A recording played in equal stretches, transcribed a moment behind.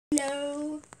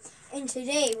and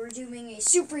today we're doing a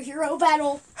superhero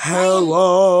battle.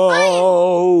 Hello!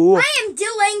 I am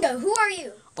Dilango. Who are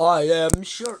you? I am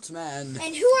Shortsman.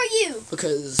 And who are you?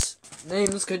 Because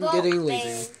names couldn't get any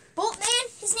lazy.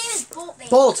 Boltman? His name is Boltman.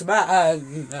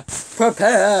 Boltman,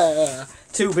 prepare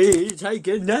to be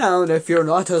taken down if you're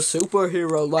not a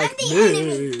superhero like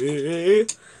me.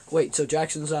 Wait, so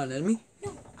Jackson's not an enemy?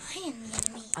 No, I am the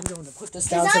enemy. I'm going to put this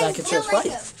down so that I can show fight.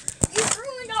 You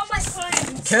ruined all my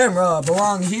plans. Camera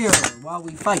belong here while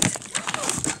we fight.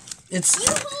 It's. You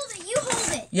hold it. You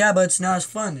hold it. Yeah, but it's not as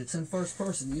fun. It's in first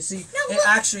person. You see, No, it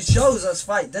actually shows us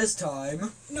fight this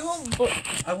time. No, but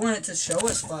I want it to show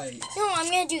us fight. no,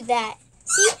 I'm gonna do that.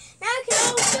 See, now it can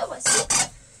all show us. See?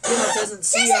 Yeah, it doesn't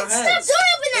see our Stop! heads. Don't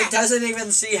open that. It doesn't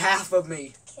even see half of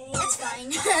me. Okay, that's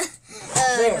fine.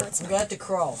 There, no, it's I'm gonna have to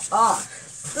crawl. Ah.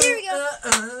 There we go.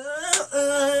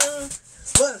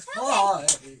 Let's fly.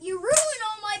 You ruin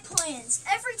all my plans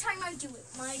every time I do it.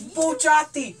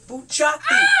 Bucciati,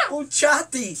 Bucciati,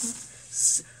 Bucciati.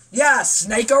 Yeah,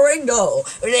 Snake-a-ringo.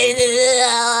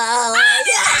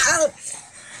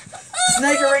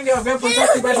 Snake-a-ringo, I'm gonna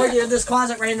protect you by putting you in this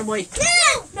closet randomly.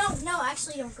 No,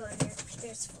 actually don't go in there.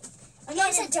 There's my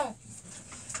mom said don't.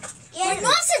 Yeah, my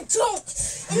mom said don't.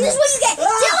 And this is what you get.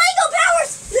 Dilango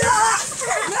powers! Yeah.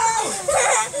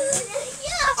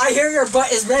 I hear your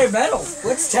butt is made of metal.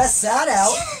 Let's test that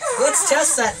out. Let's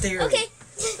test that theory. Okay.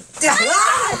 Yeah,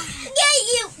 Get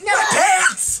you! No!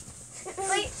 pants!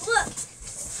 Wait, look.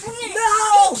 I'm gonna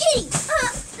No! Hey, Kitty!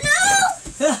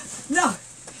 No! No.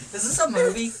 Is this a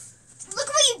movie? Look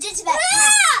what you did to that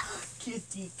cat.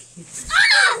 Kitty, kitty.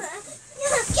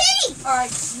 Kitty!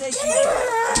 Alright, Snake, you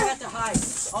have to hide.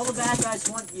 All the bad guys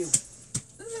want you.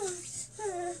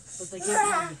 But they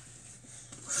can't have you.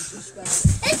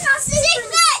 It's not sitting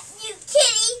that, you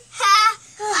kitty! Ha!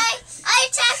 I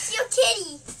attacked your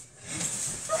kitty!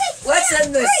 Okay, Let's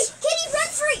end this. Free. Kitty, run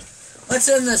free! Let's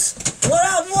end this.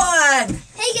 1-on-1!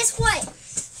 Hey, guess what?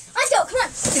 Let's go, come on!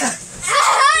 Yeah.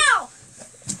 Ow!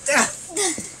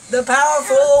 The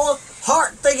powerful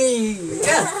heart thingy.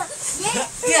 Yeah.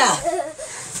 Yeah.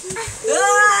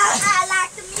 I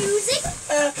like the music.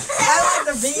 I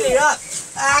like to beat it up.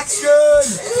 Action.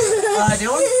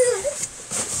 Dylan?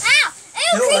 Ow!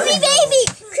 Ew, creepy baby!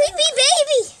 Creepy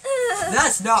baby!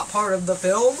 That's not part of the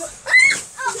film.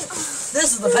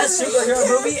 This is the best superhero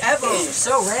movie ever.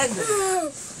 So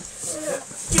random.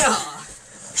 Yeah.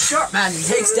 Sharkman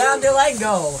takes down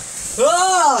Dilango.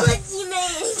 Oh! Lucky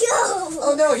man, go!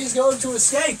 Oh no, he's going to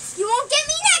escape. You won't get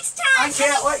me next time! I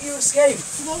can't let you escape.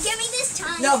 You won't get me this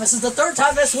time! No, this is the third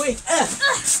time this week.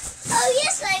 Oh,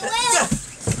 yes, I will!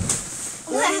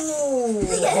 Ooh.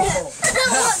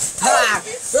 Ah.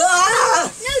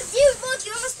 Ah. No, dude, look,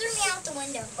 you almost threw me out the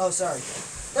window. Oh, sorry.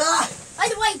 Ah. By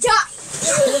the way, die!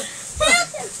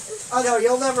 Oh no,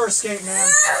 you'll never escape, man.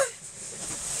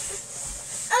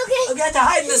 Okay. I've got to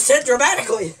hide in this tent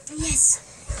dramatically. Yes,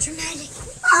 dramatic.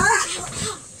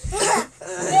 Yeah.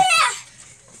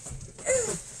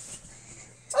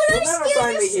 Oh, no, You'll never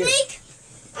find me here. snake.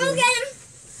 I'll get him.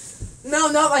 No,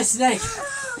 not my snake.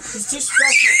 He's too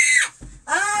special.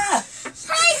 Ah!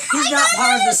 He's not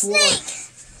part of this war.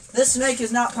 This snake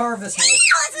is not part of this war.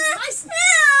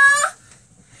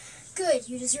 Good,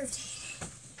 you deserved it.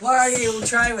 Why are you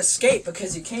trying to escape?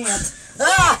 Because you can't.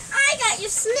 Ah! I got your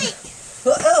snake.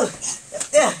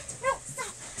 Yeah. No,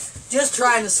 stop. Just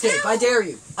try and escape. I dare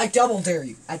you. I double dare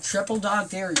you. I triple dog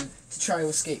dare you to try to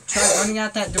escape. Try running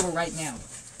out that door right now.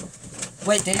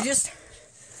 Wait, did you just...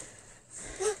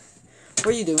 What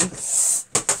are you doing? Put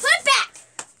it back.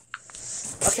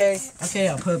 Okay,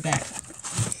 I'll put it back.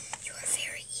 You are a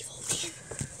very evil man.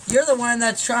 You're the one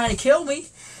that's trying to kill me.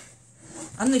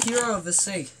 I'm the hero of the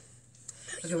sea.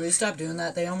 Okay, will you stop doing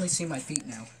that? They only see my feet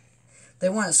now. They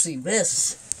want to see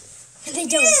this. They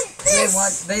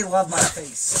don't. They love my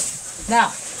face.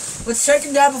 Now, let's take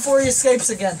him down before he escapes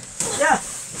again. Yeah.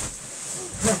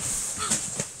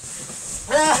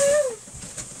 Ah.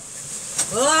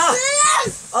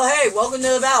 Oh hey, welcome to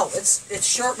the battle. It's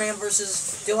Sharkman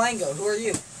versus Dilango. Who are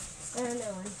you? I don't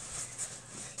know.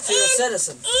 So you're a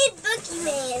citizen. And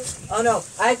Boogeyman. Oh no,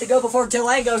 I have to go before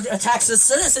Dilango attacks the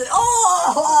citizen.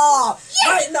 Oh!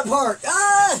 Yeah. Right in the park.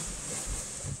 Ah!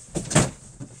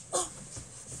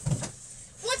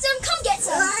 Want some? Come get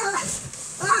some.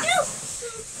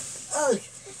 Oh.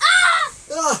 Ah!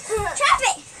 Ah! Trap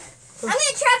it. I'm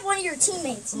gonna trap one of your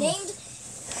teammates named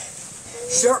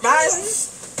Sharkman?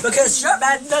 Because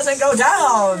Sharkman doesn't go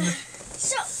down.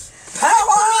 So.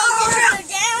 Power! Go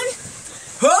down.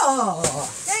 Oh.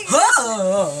 There you go.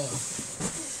 Oh.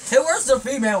 Hey, where's the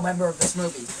female member of this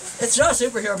movie? It's not a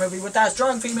superhero movie with that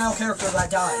strong female character that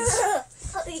dies.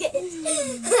 Oh,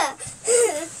 yes.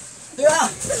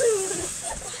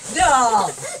 No!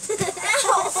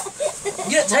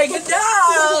 Get taken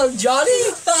down, Johnny!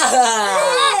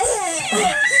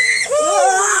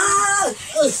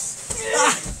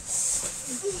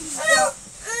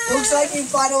 Looks like you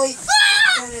finally...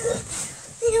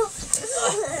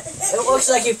 It looks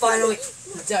like you finally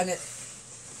done it.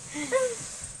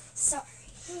 Sorry.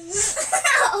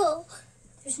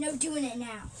 There's no doing it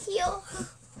now. Heal.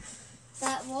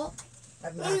 That won't.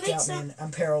 I'm knocked out, man.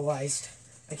 I'm paralyzed.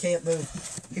 I can't move.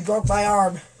 He broke my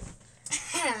arm.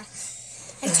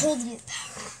 I told you.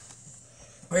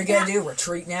 What are you gonna do?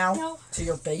 Retreat now? No. To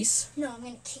your base? No, I'm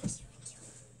gonna kick you.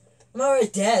 I'm already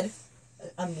dead.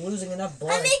 I'm losing enough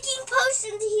blood. I'm making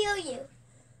potion to heal you.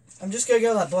 I'm just gonna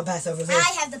go that bloodbath over there.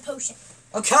 I have the potion.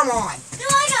 Oh, come on! No,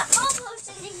 I got all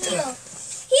potion to heal.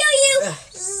 Heal you.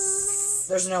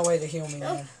 There's no way to heal me,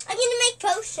 man. I'm gonna make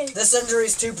potion. This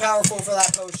injury's too powerful for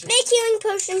that potion. Make healing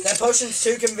potion. That potion's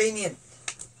too convenient.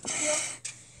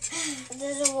 It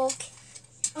doesn't work.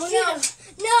 Oh no!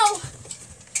 No!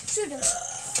 Shoot him!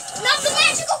 Not the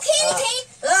magical candy cane!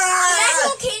 The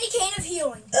magical candy cane of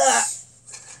healing.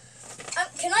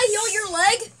 Can I heal your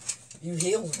leg? You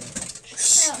healed me.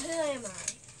 No, who am I?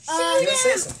 You're a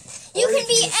citizen. You Or can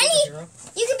be a superhero.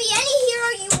 You can be any hero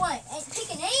you want. And pick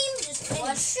a name, just shoot him!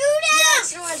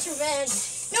 Yes, you want revenge.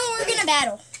 No, we're gonna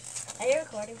battle. Are you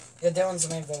recording? Yeah, Dylan's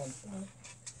the main villain.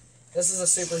 This is a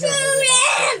superhero Shoot movie.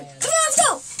 him! about Come on, let's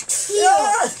go!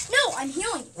 Ah! No, I'm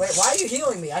healing. Wait, why are you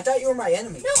healing me? I thought you were my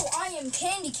enemy. No, I am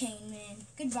Candy Cane, man.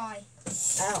 Goodbye.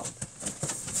 Ow.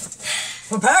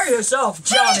 Prepare yourself,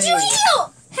 How Johnny! did you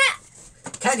heal? Ha!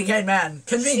 Candy Cane Man,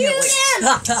 conveniently. Shoot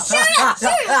him!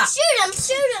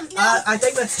 Shoot him! No, I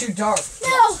think that's too dark.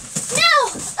 no!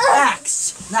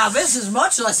 Axe! Now this is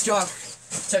much less dark.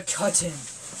 To cut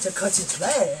its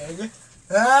leg.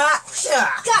 Ah! Yeah.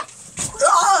 Got it.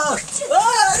 Ah!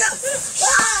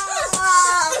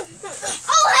 Ah!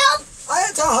 Oh, help! I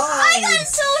had to I hide. got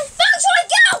so Where should I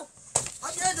go?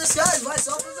 I'm gonna disguise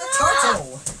myself as a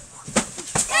turtle.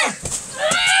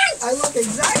 I look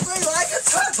exactly like a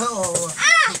turtle.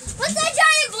 Ah! What's that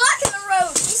giant block in the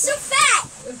road? He's so fat.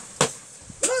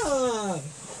 Ah.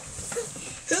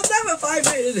 He'll never find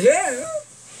me in here.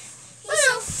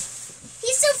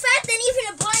 He's so fat that even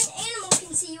a blind animal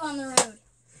can see you on the road.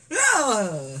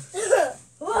 Ah.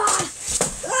 Ah!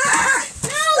 Ah.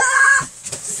 No! Ah.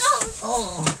 Stop!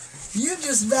 Oh, you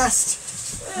just messed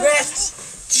with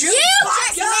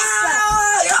Chewbacca!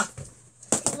 Chewbacca!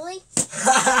 Really?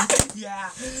 Yeah.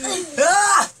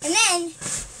 Ah. And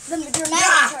then the dramatic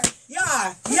Yeah. part.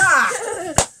 Yeah. Yeah.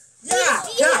 Yeah.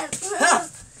 Yeah. Ah.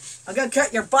 I'm gonna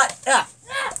cut your butt. Ah.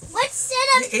 Let's set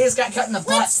up. He just got cut in the butt.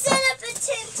 Let's set up a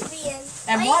tent to be in.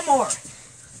 And one more.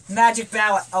 Magic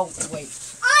ballot. Oh, wait.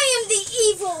 I am the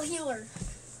evil healer.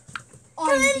 Come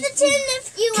in the tent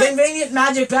if you want. Convenient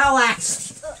magic ballax.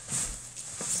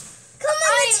 Come I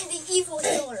in am the evil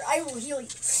healer. I will heal you.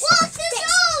 Walk the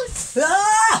road.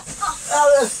 Ah!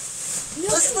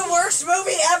 This is the worst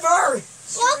movie ever.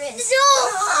 Walk the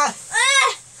door.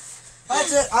 Ah.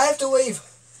 That's it. I have to leave.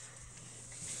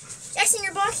 Jackson,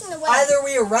 you're blocking the way. Either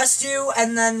we arrest you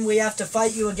and then we have to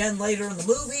fight you again later in the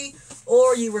movie,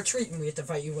 or you retreat and we have to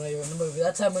fight you later in the movie.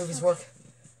 That's how movies work.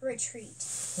 Retreat.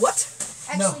 What?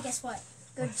 Actually, No. guess what?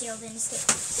 Go to jail, then escape.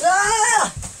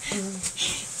 Ah!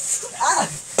 Ah!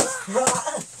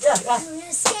 Yeah, I'm gonna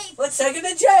escape. let's take it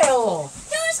to jail.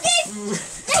 Don't escape.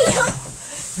 There you go.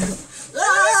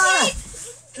 Ah!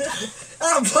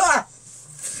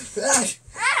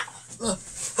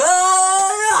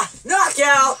 Ah!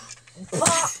 Knockout.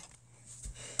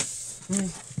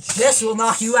 This will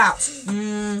knock you out.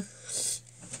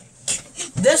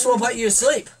 This will put you to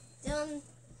sleep. Dylan,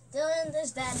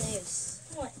 there's bad news.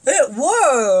 What? It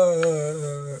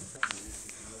worked.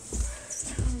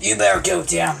 You better go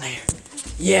down there.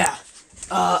 Yeah.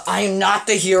 I am not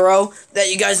the hero that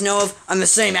you guys know of. I'm the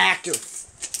same actor.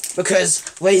 Because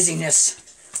laziness.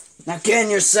 Now get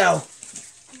in your cell.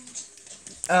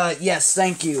 Yes,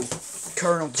 thank you,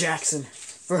 Colonel Jackson,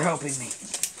 for helping me.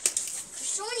 There's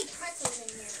so many pretzels in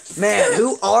here. Man,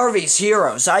 who are these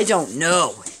heroes? I don't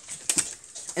know.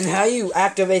 And how you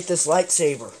activate this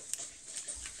lightsaber?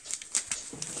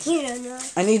 You don't know.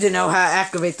 I need to know how to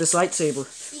activate this lightsaber.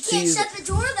 You can't use shut the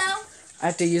door, though. I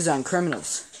have to use it on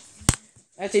criminals.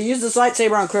 I have to use this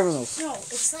lightsaber on criminals. No,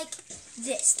 it's like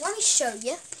this. Let me show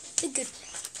you the good way.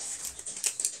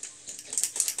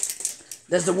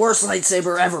 That's the worst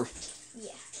lightsaber ever.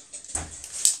 Yeah.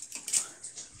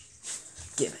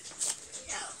 Give it.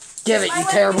 Give it, you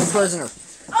terrible prisoner.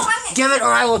 Oh, I'm gonna Give it or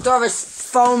I will throw this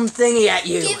foam thingy at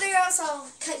you. give it or else I'll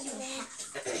cut you in half.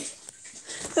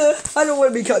 I don't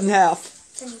want to be cut in half.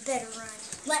 Then you better run.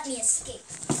 Let me escape.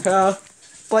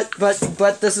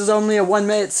 But this is only a 1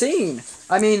 minute scene.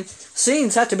 I mean,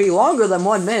 scenes have to be longer than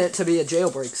 1 minute to be a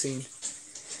jailbreak scene.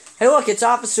 Hey, look, it's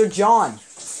Officer John.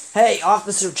 Hey,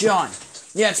 Officer John.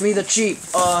 Yeah, it's me, the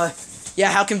chief.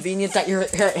 Yeah, how convenient that you're...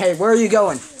 Hey, where are you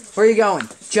going? Where are you going?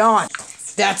 John.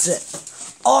 That's it.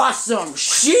 Awesome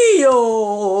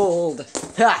shield!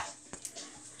 Ha!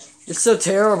 It's so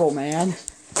terrible, man.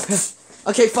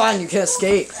 Okay, fine, you can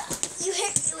escape. You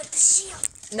hit me with the shield.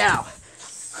 Now,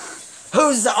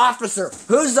 who's the officer?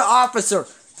 Who's the officer?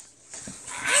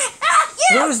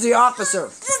 Who's the officer?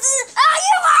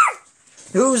 You are!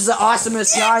 Who's the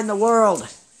awesomest guy in the world?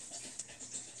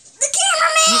 The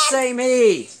cameraman! You say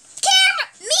me.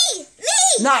 Me!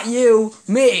 Not you,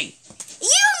 me.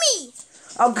 Me!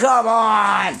 Oh, come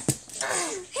on.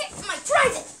 Hit my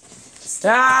private!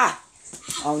 Ah!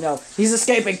 Oh, no. He's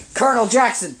escaping. Colonel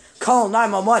Jackson, call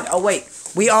 911. Oh, wait.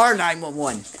 We are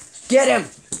 911. Get him.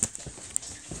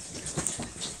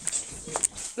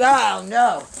 Oh,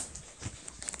 no.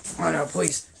 Oh, no,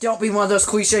 please. Don't be one of those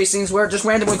cliche scenes where it just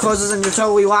randomly closes and you're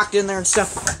totally locked in there and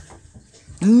stuff.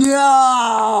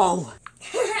 No!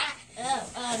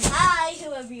 Hi,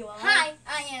 whoever you are. Hi,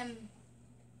 I am...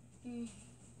 I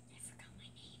forgot my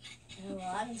name. Oh,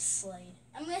 well, I'm Slade.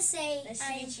 I'm gonna say Nice to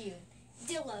I'm meet you.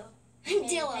 Dillo. Hey,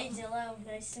 Dillo. Hey, Dillo.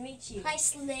 Nice to meet you. Hi,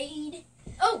 Slade.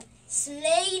 Oh,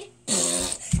 Slade.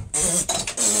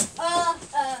 Oh,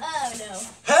 no.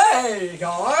 Hey,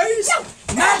 guys!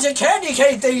 Magic candy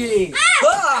cane thingy!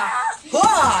 Ah!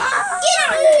 Ah! Get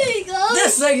him! There you go.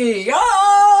 This thingy!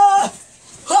 Ah!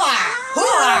 Ha!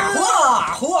 Ha!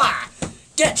 Ha! Ha!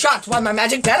 Get shocked by my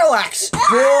magic battle axe!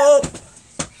 Boop!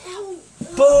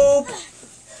 Boop!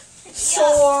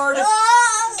 Sword!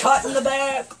 Cut in the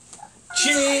back!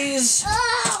 Cheese!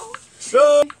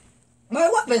 My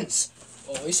weapons!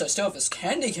 Well, at least I still have this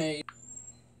candy cane.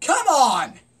 Come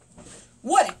on!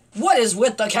 What is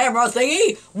with the camera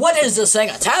thingy? What is this thing,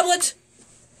 a tablet?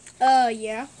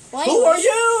 Yeah. Who are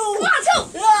you? Come on,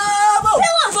 go! Ah, move!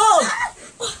 Pillow!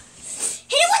 Move!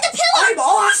 Hit him with the pillow! I'm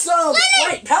awesome!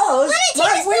 Wait, pillows? Let me take My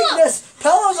this pillow. weakness!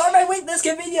 Pillows are my weakness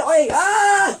conveniently!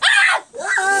 Ah!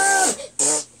 Ah!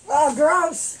 Oh,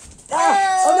 gross!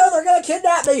 Ah! Oh no, they're gonna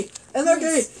kidnap me! And they're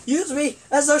gonna use me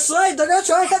as their slave! They're gonna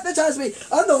try to hypnotize me!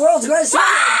 I'm the world's greatest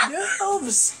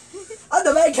noobs! I'm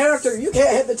the main character! You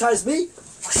can't hypnotize me!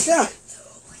 Yeah.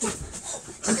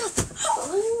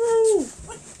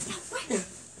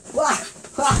 Wah!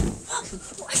 Wah!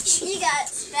 You got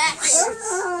backwards.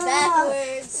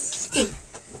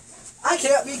 I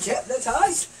can't be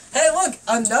hypnotized! Hey, look!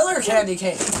 Another candy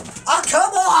cane! Oh,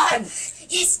 come on!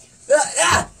 Yes.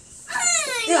 Ah!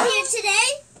 I'm Yeah. here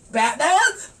today. Batman?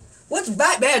 What's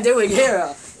Batman doing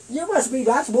here? You must be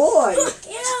Batboy.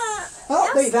 Yeah.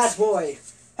 Help me, Batboy.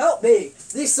 Help me.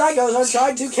 These psychos are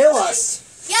trying to kill us.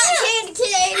 Got candy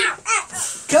today.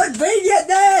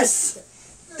 Convenientness!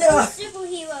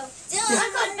 Superhero. Dylan, I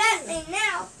got Batman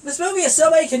now. This movie has so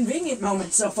many convenient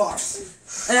moments so far.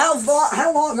 And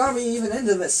how long are we even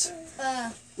into this?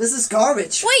 This is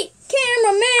garbage. Wait,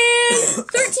 cameraman.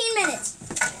 13 minutes.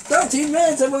 13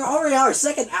 minutes and we're already on our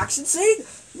second action scene?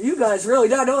 You guys really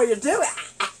don't know what you're doing.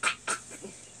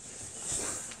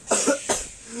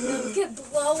 You could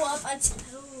blow up a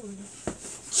toad.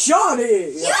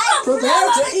 Johnny! You don't Prepare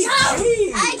blow to up a eat toad.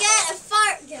 cheese! I got a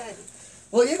fart gun.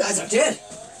 Well, you guys are dead.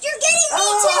 You're getting me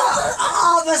Oh, too.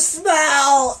 oh, the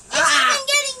smell! It's Ah! even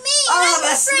getting me. Oh, I'm the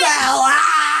your friend. smell!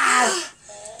 Ah!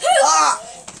 Ah!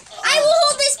 I will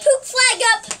hold this poop flag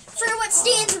up for what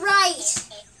stands right.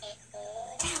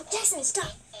 Ow, Jackson,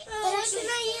 stop. What else can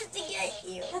I use to get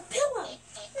you? A pillow.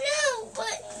 No,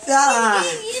 but Ah!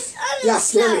 use other Yeah,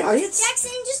 scary stuff. audience.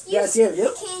 Jackson, just Yeah, use scary you.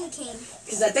 candy cane.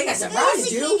 Because I think I Use surprised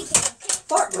the you. candy cane.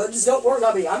 Fart buttons don't work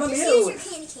on me. I'm Just use immune. your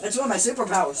candy cane. That's one of my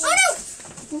superpowers. Oh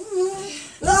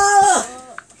no! Ah!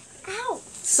 Ow!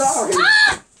 Sorry.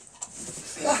 Ah!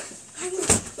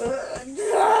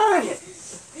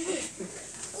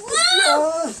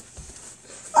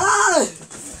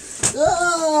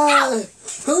 Whoa!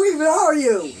 Who even are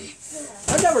you?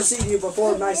 I've never seen you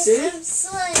before in my city. I'm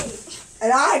Slade.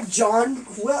 And I'm John.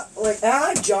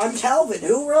 I'm John Calvin.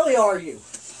 Who really are you?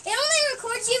 It only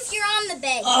records you if you're on the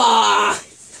bed. Ah!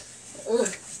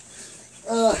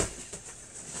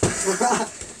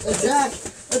 Attack!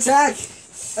 Attack!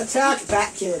 Attack,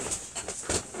 Bat Kid!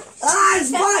 Ah,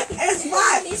 it's mine! It's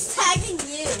mine! He's tagging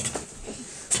you.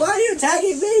 Why are you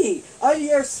attacking me? I'm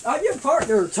your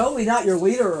partner, totally not your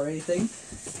leader or anything.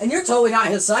 And you're totally not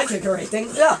his sidekick or anything.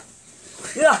 Yeah.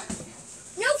 Yeah.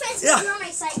 No offense, Yeah. but you're my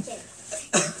sidekick.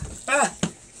 Ah.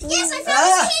 Yes, I found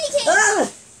this candy cane. Ah.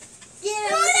 Yeah.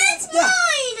 No, that's Yeah.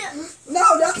 mine.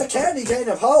 No, candy cane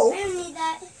of hope. I don't need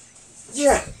that.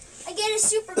 Yeah. I get a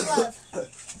super glove. I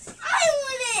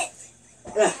want it.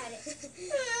 Yeah.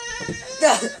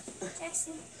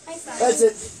 Jackson, high five. That's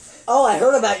it. Oh, I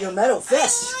heard about your metal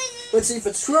fist. Let's see if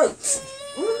it's true.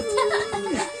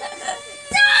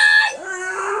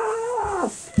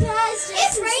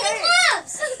 It's raining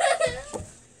gloves.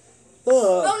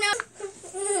 Oh, Oh no.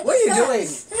 what are you doing?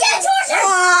 Get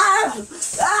tortured.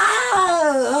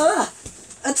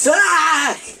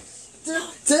 Attack!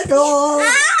 Tickle!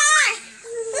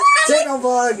 Tickle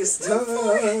bugs! My poor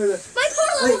little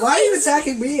Wait, why are you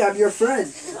attacking me? I'm your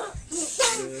friend.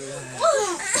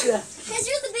 Because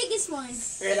you're the biggest one.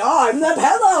 And I'm the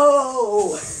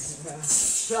pillow!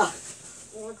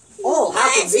 Oh, how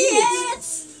convenient!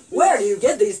 Where do you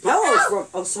get these pillows from?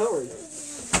 Oh, sorry.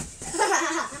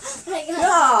 I got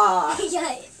Yeah!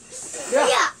 it.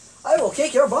 Yeah! I will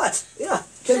kick your butt! Yeah!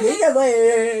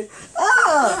 Conveniently!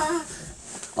 Ah!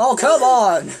 Oh, come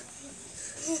on!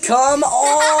 Come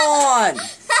on!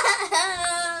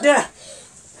 Yeah!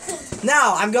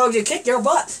 Now I'm going to kick your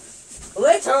butt!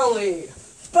 Literally!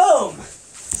 Boom!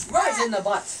 Right in the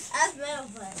butt! That's metal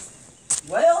butt.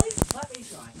 Well, let me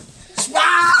try.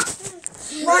 Ah!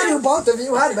 Why do both of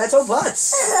you have metal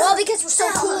butts? Well, because we're so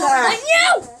cool. Ah. Like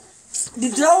you! You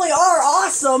totally are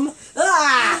awesome!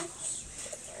 Ah!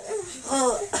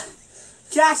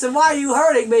 Jackson, why are you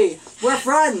hurting me? We're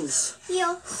friends!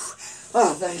 Heel.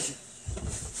 Oh, thank you.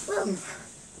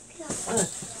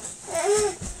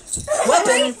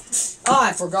 Weapon! Oh,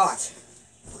 I forgot.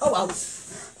 Oh well.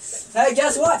 Hey,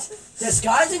 guess what?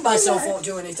 Disguising myself won't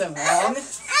do anything wrong.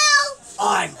 Ow!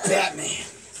 I'm Batman.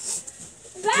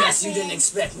 Guess you didn't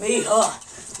expect me, huh?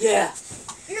 Yeah.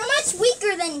 You're much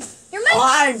weaker than... You're much...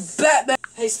 I'm Batman.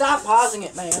 Hey, stop pausing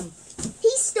it, man.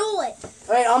 He stole it.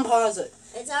 Hey, unpause it.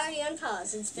 It's already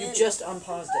unpaused. It's been... You just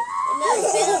unpaused it. No,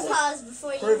 it's been unpaused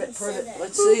before you Prove even it, prove said it. that.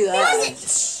 Let's see that. Pause it.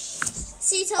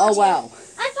 See, told Oh, you. wow.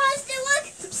 I paused it, look.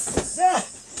 Yeah.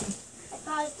 I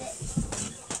paused it.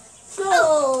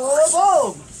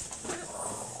 Oh, boom.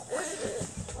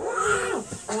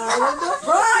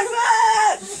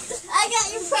 Private! I got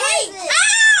your private. Hey!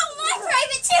 Ow! My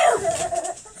private too!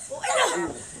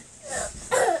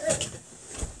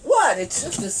 What? It's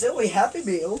just a silly Happy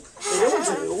Meal. It'll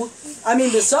do. I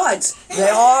mean, besides, they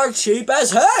are cheap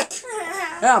as heck.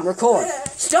 Yeah, record.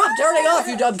 Stop turning off,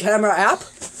 you dumb camera app.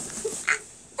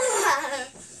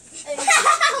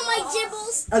 My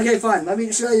gibbles. Okay, fine. Let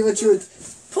me show you the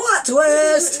truth. Plot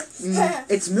twist!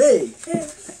 It's me.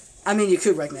 I mean, you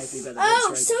could recognize me, but Oh,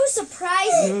 right. so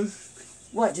surprising.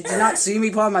 What? Did you not see me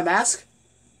put on my mask?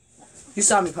 You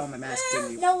saw me put on my mask,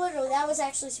 didn't you? No, literally, that was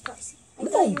actually surprising. I No,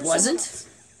 thought you it were wasn't.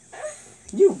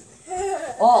 You.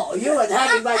 Oh, you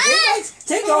attacking my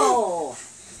tickle!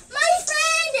 My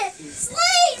friend!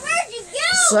 Slade, where'd you go?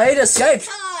 Slade escaped.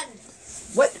 God.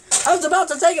 What? I was about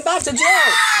to take it back to jail.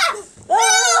 Ah!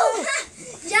 Ah!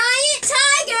 Giant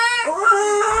tiger!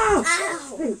 Ah!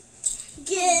 Ow.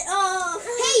 Get off.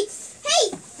 Hey!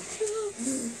 Hey!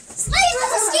 Slade,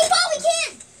 let's escape all we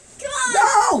can! Come on! No!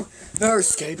 They're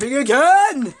escaping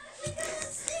again!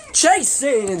 Chase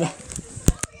scene!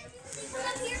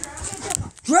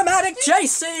 Dramatic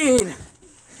chase scene!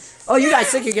 Oh, you guys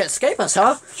think you can escape us,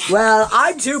 huh? Well,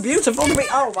 I'm too beautiful to be...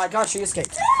 Oh my god, she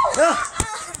escaped.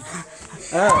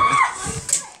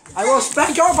 I will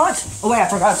spank your butt! Oh wait, I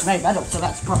forgot to make metal, so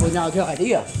that's probably not a good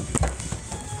idea.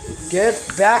 Get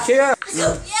back here!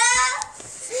 Yeah!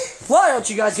 Why don't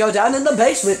you guys go down in the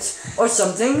basement? Or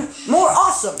something more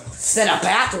awesome than a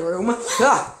bathroom?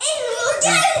 Ah.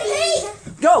 Hey!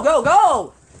 Go, go,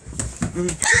 go!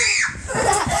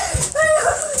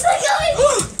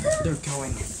 They're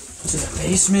going to the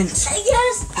basement.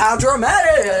 Yes! How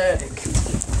dramatic!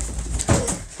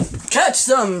 Catch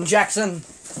some, Jackson.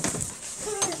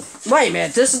 Wait a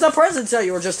minute, this is the prison cell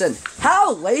you were just in.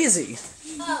 How lazy.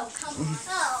 Oh, come on.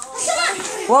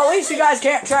 Oh. Well, at least you guys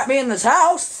can't trap me in this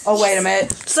house. Oh, wait a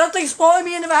minute. Something's pulling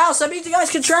me into the house. That means you guys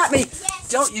can trap me. Yes.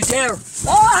 Don't you dare.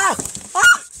 Ah!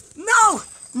 Ah! No!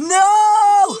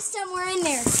 No! He's somewhere in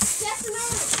there.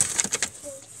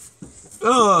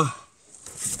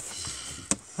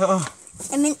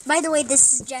 I mean, by the way,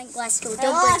 this is a giant glass door.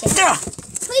 Don't break it. Yeah.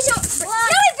 Please don't. No,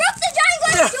 I broke the giant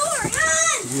glass door.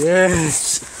 Run!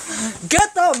 Yes.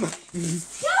 Get them! Go,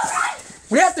 run!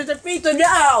 We have to defeat them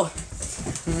now!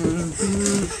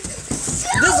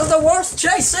 This is the worst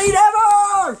chase scene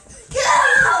ever! Go!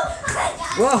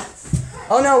 Whoa.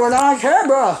 Oh no, we're not on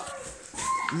camera!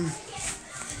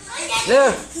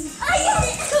 Yeah.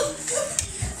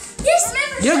 Yes,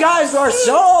 remember. You guys are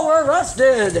so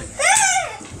arrested!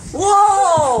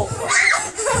 Whoa!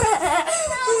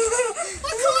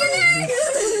 We're cornered!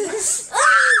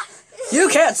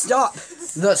 can't stop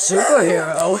the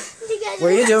superhero.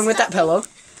 What are you doing with that pillow?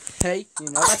 Hey, you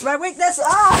know that's my weakness.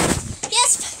 Ah!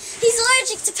 Yes, he's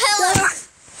allergic to pillows.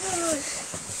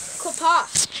 Cool paw.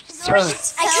 He's allergic to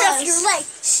pillows. I cut off your leg.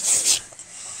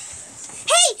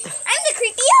 Hey, I'm the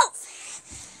creepy elf.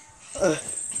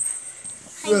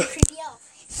 I'm the creepy elf.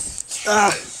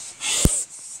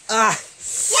 Yeah.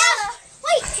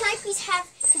 Wait, can I please have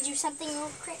to do something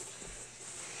real quick?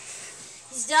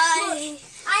 He's done. Look,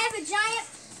 I have a giant.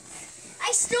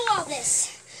 I stole all this.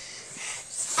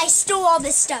 I stole all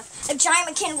this stuff. A giant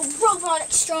mechanical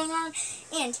robot, strong arm,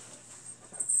 and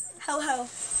ho.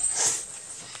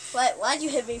 What? Why'd you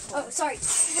hit me for? Oh, sorry.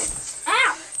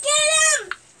 Ow! Get him!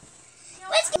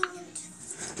 Let's get.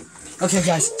 Okay,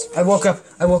 guys, I woke up.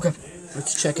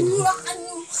 Let's check in here.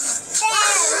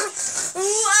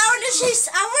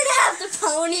 I want to have the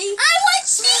pony. I want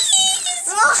cheese.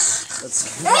 Let's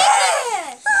go.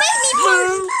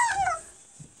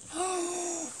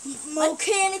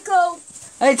 Mechanical.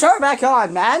 Hey, turn back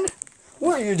on, man.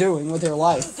 What are you doing with your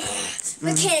life?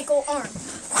 Mechanical arm.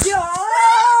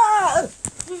 Yeah!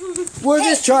 We're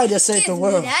just trying to save the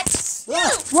world.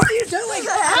 What are you doing?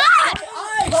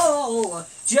 Oh,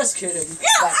 just kidding.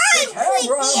 I'm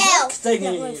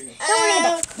creepy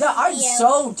elf. No, I'm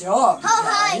so dumb.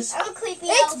 Hi, Guys. I'm a creepy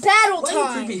elf. It's battle What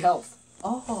time. creepy health?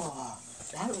 Oh,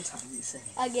 battle time, you say?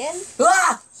 Again?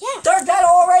 Ah! Yeah. Third battle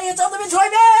already. It's only been 20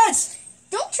 minutes.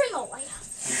 Don't turn the light off.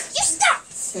 You stop.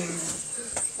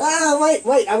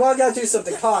 Wait. I want to do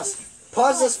something. Pause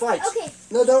this fight. Okay.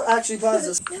 No, don't actually pause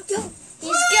this. No, don't.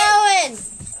 He's going.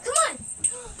 Come on.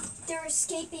 They're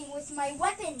escaping with my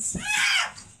weapons.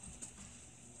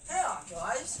 Hang on,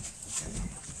 guys.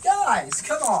 Guys,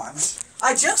 come on.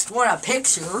 I just want a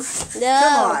picture.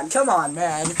 No. Come on,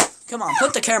 man. Come on,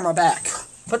 put the camera back.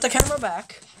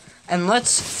 And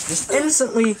let's just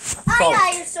instantly I vote.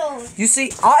 got your soul. You see,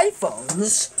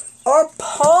 iPhones are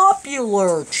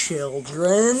popular,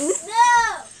 children.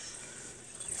 No.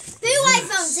 Boo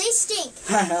iPhones, they stink.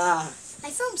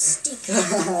 iPhones stink.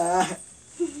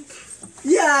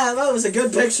 Yeah, that was a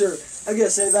good picture. I'm gonna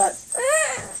say that.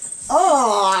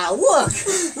 Oh,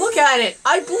 look at it.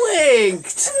 I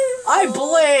blinked.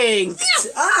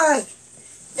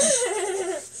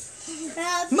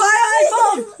 My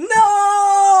iPhone.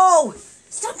 No.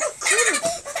 Stop recording.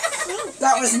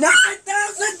 That was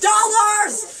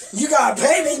 $9,000. You gotta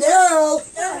pay me now.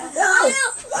 No.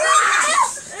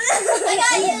 I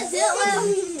got you, Zillow.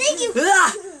 Thank you.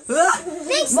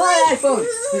 Thanks, My iPhone.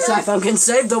 This iPhone can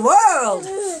save the world.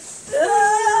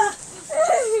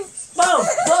 Boom.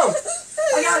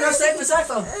 I gotta go save this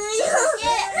iPhone. Get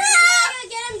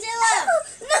him, Zillow.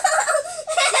 No.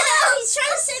 He's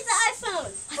trying to save the iPhone.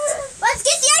 Let's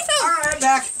get the iPhone. All right, I'm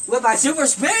back with my super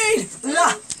speed.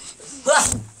 Yes.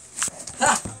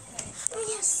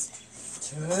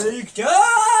 Take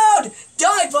down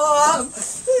dive bomb.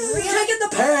 Kick in the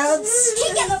pants.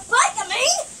 Kick in the butt, I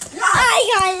mean. I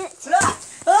got it.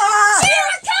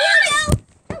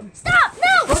 Stop,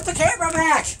 no. Put the camera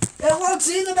back. It won't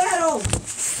see the battle.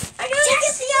 I gotta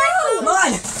get the iPhone. Come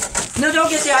on. No, don't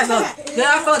get the iPhone. The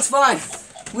iPhone's fine.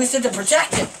 We said to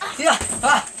protect it.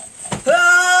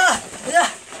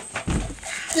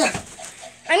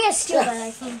 I'm gonna steal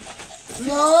that iPhone.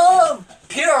 No.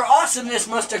 Pure awesomeness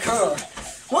must occur.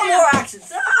 One more action.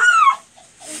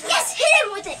 Yes, hit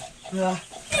him with it. Zillow,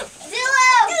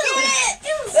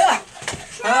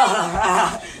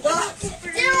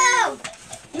 Zillow.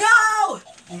 No.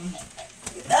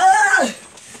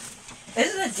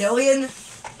 Isn't it Dillian?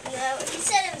 No, he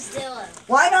said it was Zillow.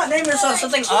 Why not name yourself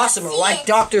something awesomer, like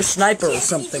Dr. Sniper or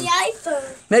something? The iPhone.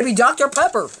 Maybe Dr.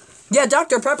 Pepper. Yeah,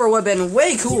 Dr. Pepper would have been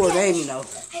way cooler name, you know.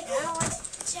 I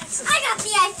got the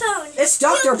iPhone. It's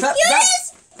Dr. Pepper.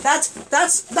 That's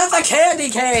a candy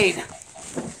cane.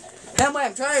 That way,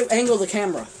 I'm trying to angle the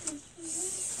camera.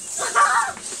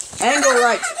 Angle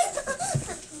right.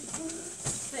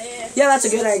 Yeah, that's a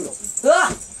good angle.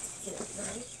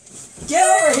 Get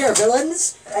over here,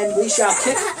 villains, and we shall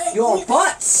kick your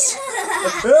butts.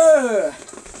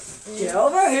 Get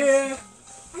over here.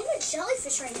 I'm a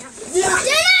jellyfish right now.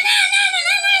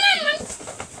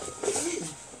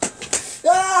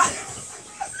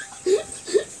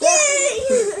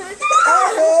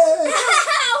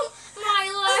 My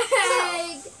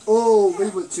leg. Oh, we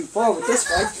went too far with this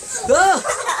fight.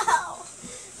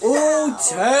 Oh,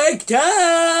 take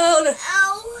down.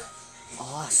 Ow.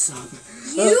 Awesome.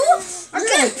 You are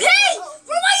gonna pay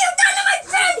for what you've done to my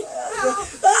friend.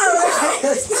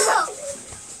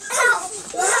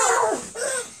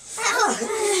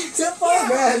 Tip on,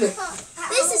 man.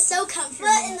 This is so comfortable.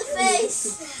 Foot in the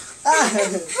face.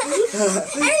 Everybody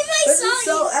This saw is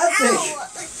so you. epic.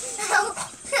 Ow.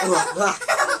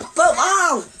 But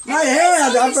wow, my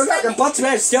hand! I forgot your butt's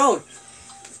made of stone.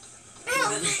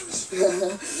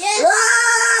 Yes.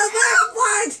 Ah, my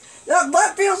butt! That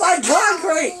butt feels like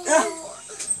concrete.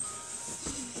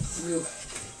 You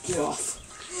get off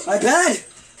my bed.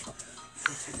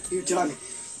 You done?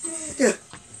 Yeah.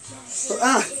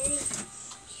 Ah.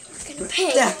 You're gonna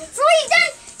pay Yeah. for what you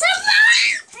done to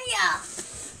Maria.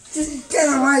 Just get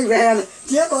away, man.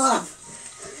 Give up.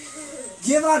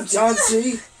 Give up, John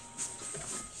C.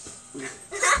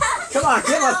 Come on,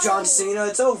 give up, John Cena.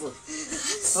 It's over.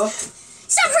 Huh?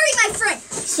 Stop hurting my friend.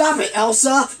 Stop it,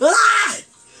 Elsa. Ah!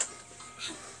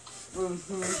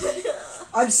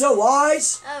 I'm so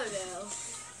wise. Oh no.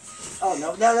 Oh,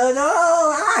 no, no, no, no.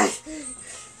 Ah!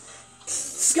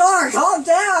 Scar, calm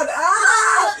down.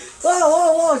 Ah! Whoa,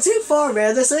 whoa, whoa. Too far,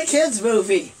 man. This is a kid's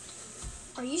movie.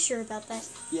 Are you sure about that?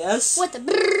 Yes. What the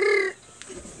brrrr?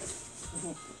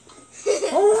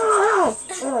 Oh,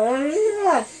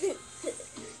 yeah.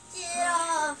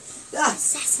 Yeah. Ah.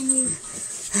 Assassin you.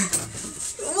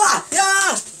 Ah,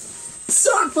 ah.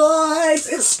 Suck boys.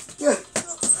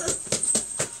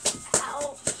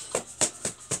 Ow.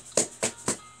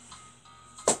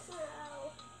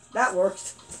 That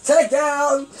worked. Take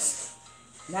down.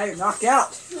 Now you're knocked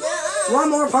out. One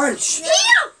more punch.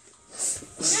 Heal!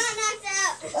 Not knocked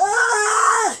out.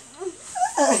 Ah!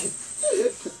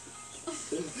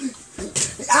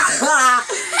 Ah!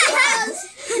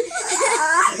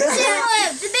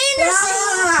 The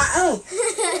banner.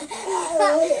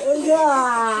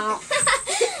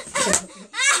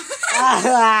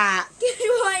 Good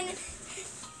one.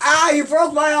 Ah, you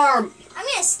broke my arm. I'm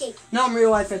gonna escape. No, in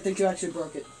real life, I think you actually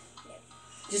broke it.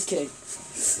 Just kidding.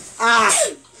 Ah!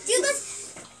 Dude,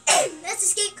 let's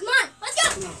escape. Come on,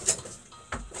 let's go.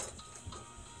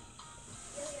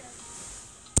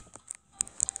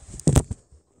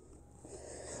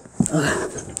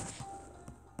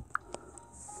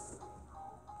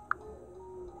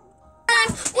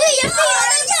 We have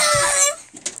party time.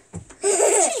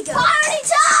 Party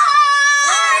time!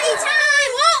 Party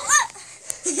time! Whoa!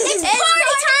 It's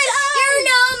party time! You're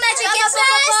no magic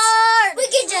inside. We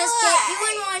can just get you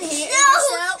in one hit. No!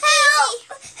 Help!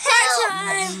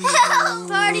 Help!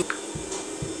 Party.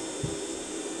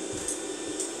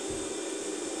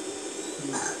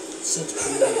 Such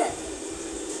cool.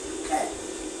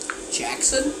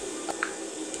 Jackson?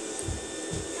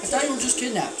 I thought you were just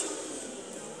kidnapped.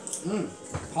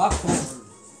 Popcorn.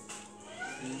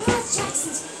 What's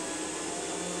Jackson's?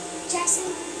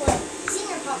 Jackson, what?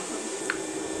 Senior popcorn.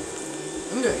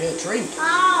 I'm gonna get a drink.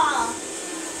 Ah.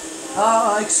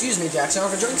 Excuse me, Jackson. Are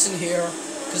there drinks in here?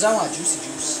 Because I want juicy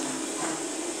juice.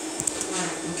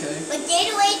 Okay. Like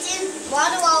Gatorade's in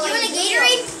bottle always. You want a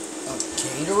Gatorade? A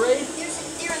Gatorade?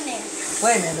 They're in there.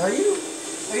 Wait a minute, are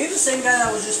you the same guy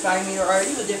that was just fighting me, or are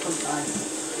you a different guy?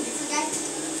 Different guy?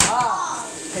 Ah,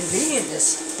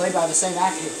 convenientness. Played by the same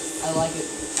actor. I like it.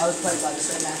 I was played by the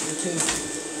same actor too.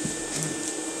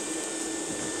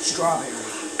 Strawberry.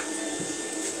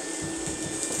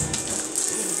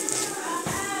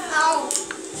 Ow.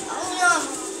 Oh no.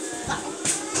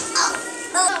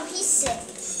 Oh, he's sick.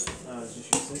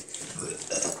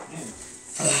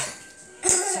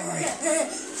 Sorry.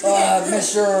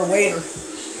 Mr. Waiter.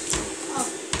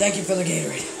 Thank you for the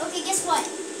Gatorade. Okay, guess what?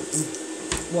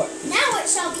 What? Now it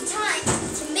shall be time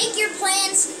to make your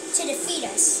plans to defeat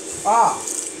us. Ah.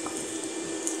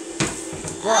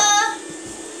 What?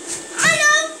 I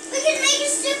know. We can make a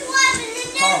stupid weapon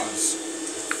and then Pause.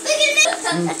 we can make.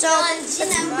 That's all.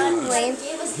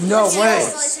 No way.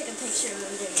 Take a picture of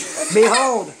him.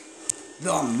 Behold,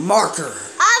 the marker.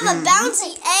 I have a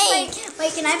bouncy egg.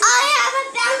 Wait, can I have a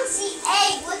bouncy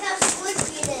egg. Look how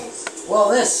squishy it is. Well,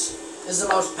 this is the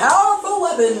most powerful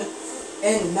weapon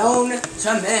known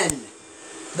to men.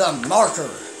 The marker.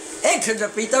 It could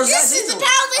defeat those guys. This is the easily.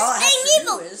 powerful All it has thing to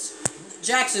evil. do is,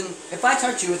 Jackson, if I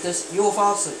touch you with this, you will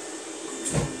fall asleep.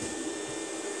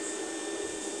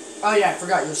 Oh yeah, I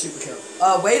forgot you're a superhero.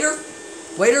 Waiter?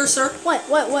 Waiter, sir? What?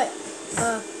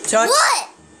 Touch. What?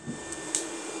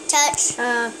 Touch.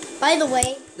 By the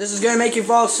way, This is gonna make you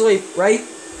fall asleep, right?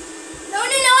 No, I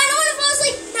don't want to fall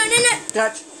asleep. No.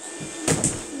 Touch.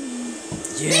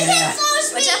 They can't Yeah. fall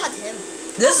asleep. what's up with him?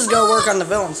 This is gonna work on the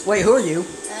villains. Wait, who are you?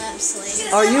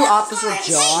 Slave. Are you Officer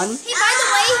John? Hey, by the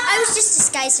way, I was just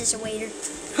disguised as a waiter.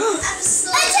 I'm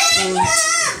slave.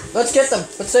 Let's get them.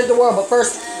 Let's save the world, but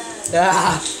first.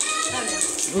 I'm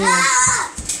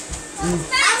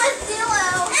a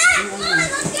pillow. Come on,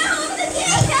 let's go. I'm the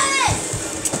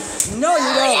king. No,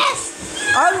 you don't. Yes.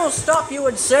 I will stop you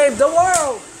and save the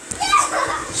world.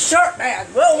 Yeah. Shark Man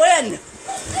will win.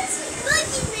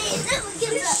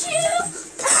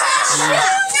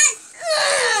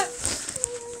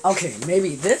 Okay,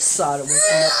 maybe this side will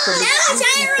come up pretty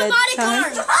Giant robotic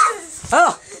arm.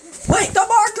 Oh, wait, the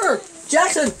marker!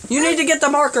 Jackson, you need to get the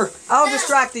marker. I'll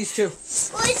distract these two.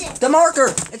 What is it? The marker.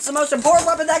 It's the most important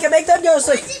weapon that can make them go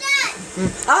sleep. What's it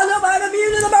at? I don't know, but I'm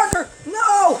immune to the marker.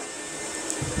 No!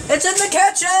 It's in the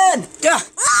kitchen. Yeah.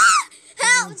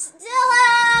 Help,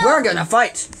 Zilla! We're gonna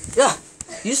fight. Yeah.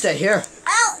 You stay here.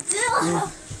 Help,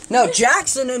 Zilla! No,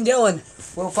 Jackson and Dylan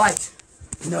will fight.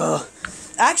 No.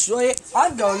 Actually,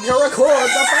 I'm going to record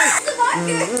the fight.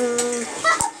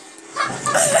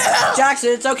 Jackson,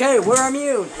 it's okay. We're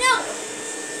immune. No!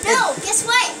 No, guess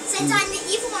what? Since I'm the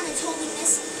evil one who's holding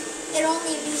this, it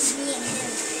only means me and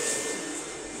him.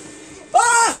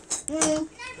 Ah! And I'm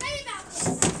right about this.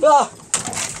 Ah!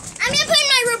 I'm gonna put in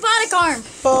my robotic arm.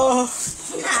 Ah!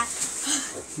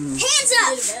 Hands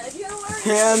up!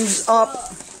 Hands up.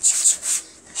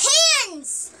 Hands!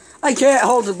 I can't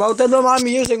hold both of them. I'm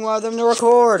using one of them to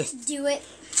record. Do it.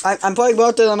 I'm putting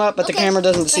both of them up, but the camera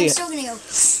doesn't see I'm it. still gonna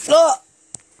go.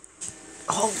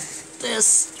 Hold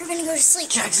this. You're gonna go to sleep.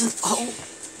 Jackson, hold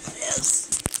this.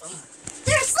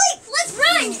 They're asleep! Let's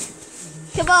run!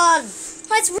 Come on.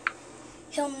 Let's run.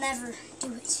 He'll never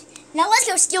do it. Now let's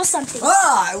go steal something.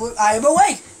 Ah, I am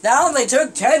awake. That only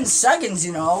took 10 seconds,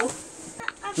 you know.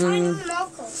 I'm finding the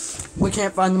marker. We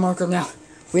can't find the marker now.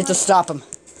 We have to stop him.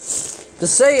 The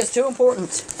say is too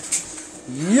important.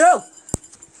 Yo!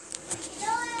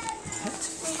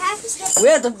 We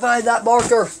have to find that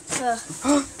marker.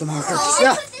 The marker.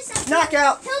 Yeah.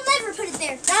 Knockout. He'll never put it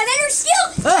there. I better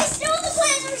steal. I stole the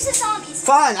Plants vs. Zombies.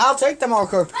 Fine, I'll take the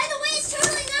marker. By the way, it's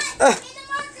totally not in the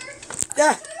marker.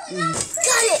 Yeah. Totally not.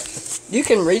 Got it. You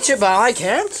can reach it, but I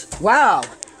can't? Wow.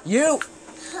 You're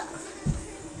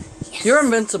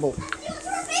invincible. Oh,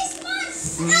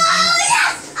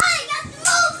 yes! I got the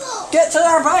mogul. Get to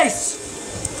their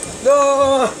base.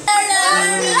 No.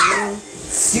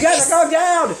 You guys are going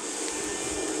down.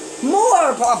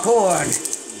 More popcorn.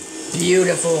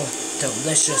 Beautiful.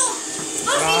 Delicious.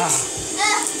 Ah.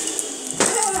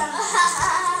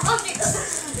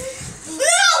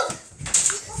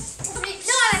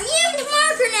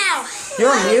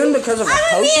 You're immune because of a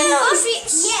potion? Yes.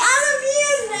 I'm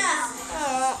immune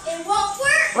now. It won't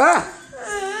work. Ah.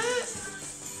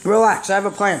 Relax, I have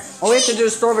a plan. All we have to do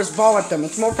is throw this ball at them.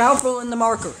 It's more powerful than the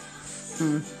marker.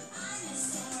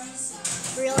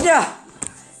 Really? Yeah.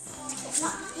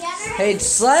 Hey,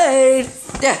 Slade.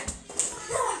 Yeah.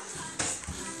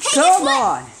 Come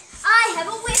on. I have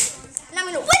a whip, and I'm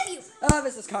gonna whip you. Oh,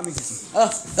 this is communism.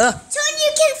 Turn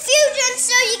you confusion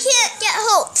so you can't get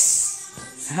hoax.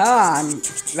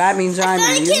 That means I'm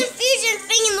Found a immune. confusion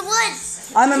thing in the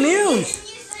woods. I'm immune.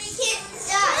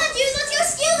 Come on, dude, let's go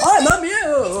steal this I'm thing.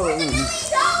 immune. $1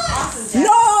 million.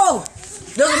 No!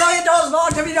 There's $1 million belong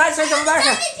to the United States of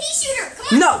America. Pea shooter. Come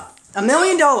on. No, $1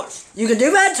 million. You can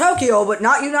do that in Tokyo, but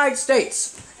not United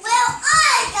States. Well,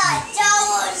 I got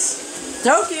dollars.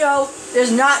 Tokyo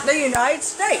is not the United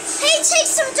States. Hey, take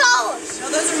some dollars. No,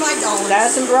 those are my dollars. That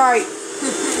isn't right.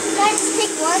 Can I just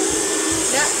take one?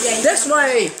 Yeah. This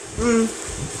way. I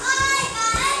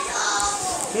got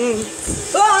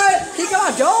dollars. Ah, he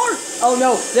got $1. Oh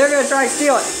no, they're gonna try and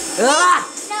steal it. Ah!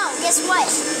 No, guess what?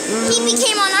 He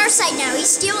became on our side now. He's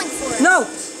stealing for us. No,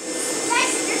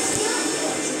 Jackson, you're stealing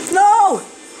for us. no,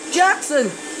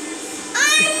 Jackson.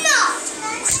 I'm not.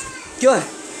 Good.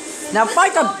 Now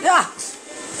fight them. Yeah.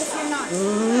 If you're not.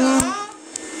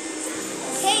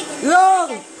 Okay, then.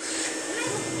 No.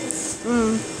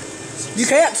 You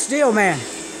can't steal, man.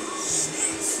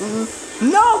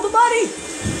 No, the money.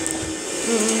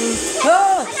 I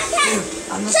got that.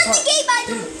 On this Shut part, the gate, by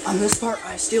the way. on this part,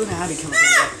 I still know how to come.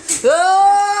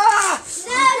 Ah!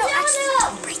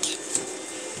 No. Break it.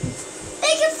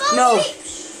 They can follow No. me. I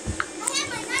have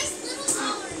my nice little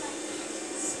dollar in my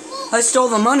hand. I stole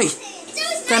the money.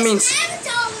 That means- I have a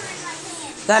dollar in my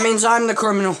hand. That means I'm the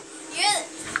criminal.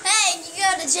 Hey, you go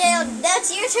to jail. That's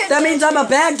your turn. That means I'm a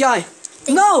bad guy.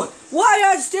 No! Why did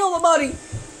I steal the money?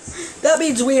 That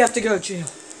means we have to go to jail.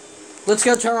 Let's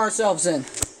go turn ourselves in.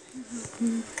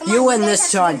 Come You on, win guys this have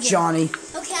to time, go jail. Johnny.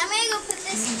 Okay, I'm gonna go put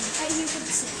this right here for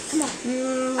the sink. Come on.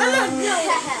 I'm not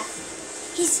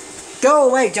good. He's. Go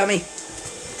away, dummy.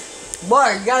 What,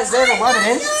 are you guys there to run in?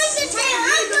 I'm going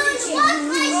to lock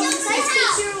myself in the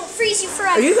house. Will freeze you Are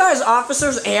forever. you guys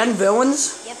officers and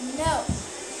villains? Yep. No. I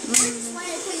just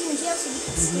wanted to put you in jail so you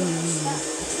could steal my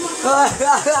stuff.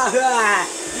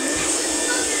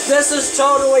 This is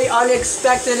totally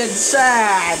unexpected and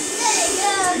sad.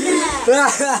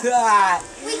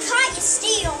 We caught you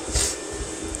steal.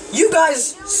 You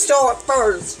guys stole it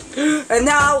first. And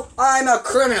now I'm a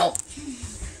criminal.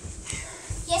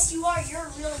 Yes, you are. You're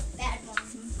a really bad one.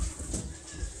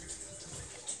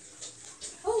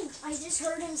 Oh, I just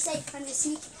heard him say kind of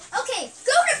sneaky. Okay,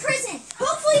 go to prison.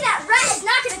 Hopefully that rat is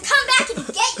not going to come back and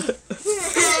get you.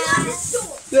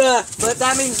 Yeah, but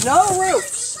that means no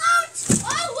roofs.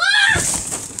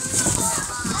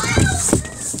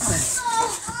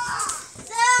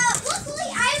 Luckily,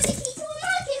 I have the key to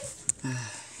unlock him.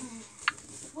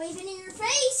 Waving in your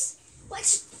face. What?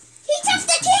 He took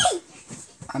the key.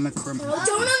 I'm a criminal. Oh,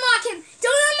 don't unlock him.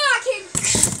 Don't unlock him.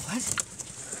 What?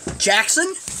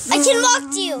 Jackson? I can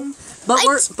lock you.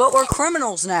 But we're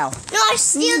criminals now. No, I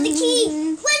steal the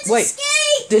key. Let's Wait.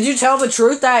 escape. Did you tell the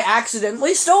truth that I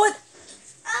accidentally stole it?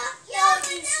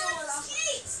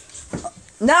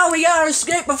 Now we gotta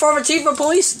escape before the chief of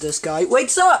police. This guy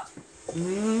wakes up.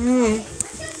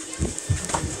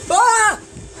 Ah!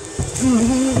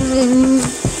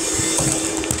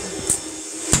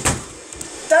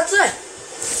 That's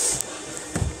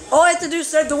it. All I have to do is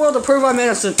save the world to prove I'm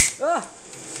innocent. Ah.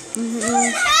 Come in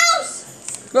the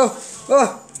house. Go. Come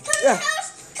in the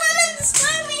house. Come in the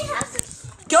Spider-Man house.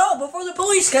 Go before the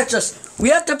police catch us. We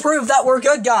have to prove that we're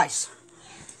good guys.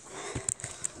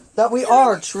 That we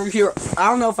are true heroes. I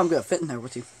don't know if I'm gonna fit in there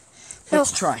with you.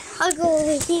 Let's try. I'll go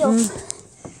over here.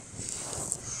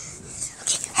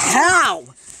 How?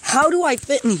 How do I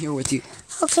fit in here with you?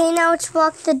 Okay, now let's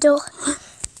lock the door.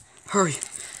 Hurry.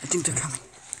 I think they're coming.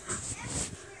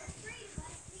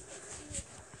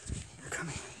 They're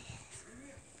coming.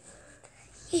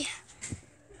 Yeah.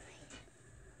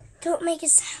 Don't make a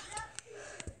sound.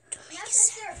 Don't make a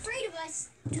sound. They're afraid of us.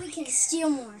 We can steal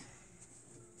more.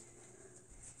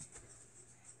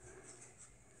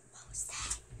 What was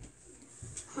that?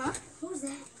 Huh? What was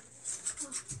that?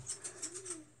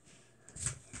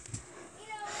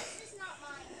 It's not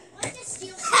mine. Let's just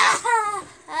steal.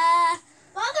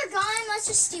 While they're gone, let's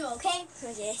just steal, okay?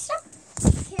 Okay. Stop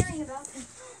caring about them.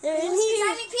 They're in I'm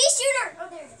here. a pea shooter. Oh,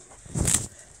 there it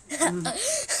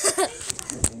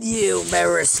is. You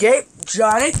better escape,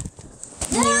 Johnny.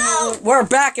 No! We're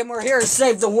back and we're here to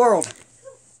save the world.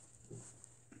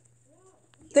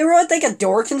 They really think a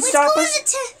door can stop Go in us? the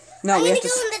tent. No, I we need have to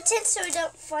to. go in the tent so we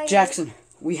don't fight Jackson,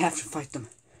 we have to fight them.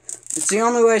 It's the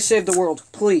only way to save the world.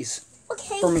 Please,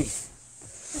 Okay. for me.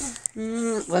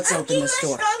 Let's open this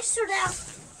door. Now.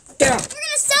 Yeah. We're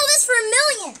gonna sell this for $1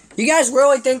 million. You guys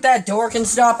really think that door can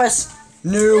stop us?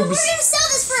 We're Noobs. gonna sell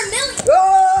this for $1 million.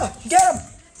 Ah, get him!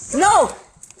 No!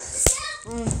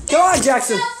 Come on,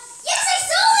 Jackson. Yes, I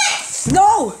sold it.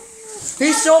 No!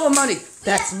 He stole the money.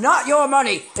 That's not your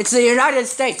money. It's the United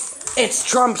States. It's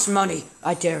Trump's money.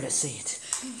 I dare to see it.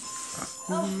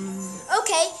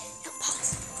 Okay. No,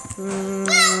 pause.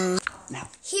 Now.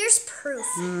 Here's proof.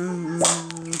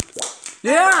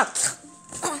 Yeah!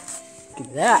 Give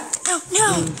me that.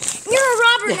 No. You're a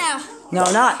robber now. No,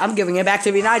 I'm not. I'm giving it back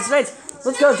to the United States.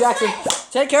 Let's go, Jackson.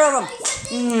 Take care of them. No,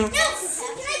 can I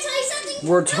tell you something?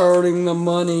 We're turning the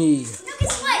money. No,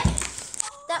 guess what?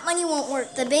 That money won't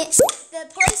work. The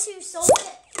place who sold it.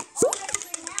 All you have to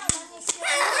do now is just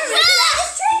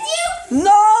tricked you.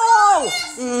 No!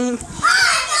 I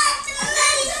got the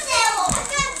money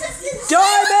still.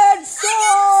 Diamond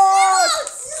sword!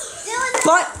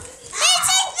 But Hey,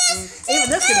 take this. even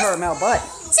this can hurt my butt.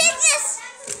 Take this.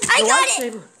 I The got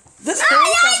it. lightsaber. This I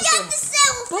got the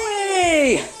silver.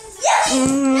 Boy! Yes.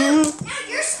 Now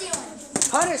you're stealing.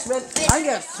 Punishment. I'm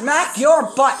gonna smack your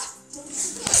butt.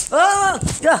 Oh!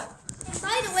 Yeah. And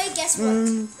by the way, guess what?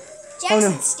 Jackson's Oh,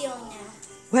 no. stealing now.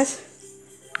 What?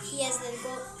 He has the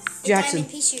gold. Jackson.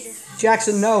 Diamond pea shooter.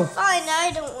 Jackson, no. Fine,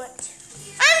 I don't want to.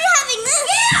 I'm having this.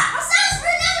 Yeah, I'll sell this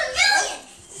for another $1 million.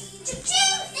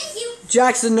 Cha-ching. Thank you.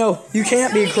 Jackson, no. You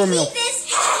can't be a criminal. Keep this.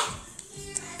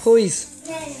 Please,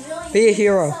 be a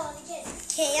hero.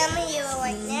 Okay, I'm a hero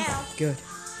right now. Good.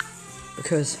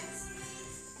 Because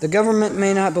the government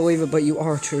may not believe it, but you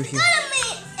are a true hero.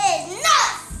 Government is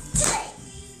not today.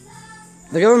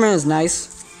 The government is nice.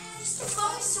 Just a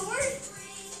foam sword.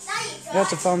 Now you got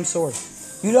That's a foam sword.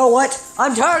 You know what?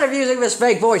 I'm tired of using this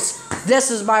fake voice. This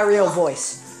is my real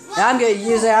voice. And I'm gonna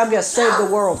use it. I'm gonna save the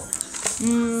world.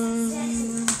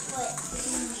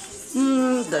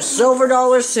 The Silver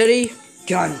Dollar City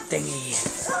gun thingy.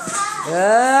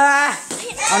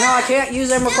 Oh no, I can't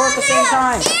use it and record at the same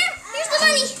time. Here's the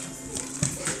money.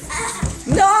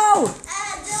 No!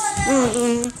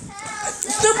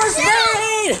 Super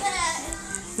speed!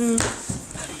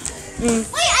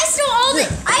 Wait, I stole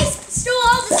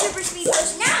all the super speed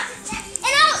potion now,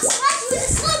 and I'll slap you with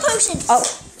a slow potion. Oh,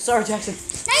 sorry, Jackson.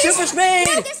 Now you're- Super speed!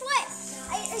 Now guess what?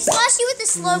 I Splash you with the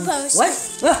slow potion.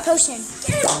 What? Potion.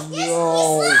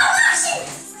 No.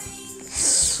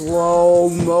 Slow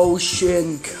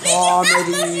motion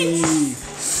comedy.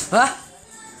 Huh?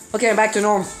 Okay, I'm back to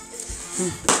normal.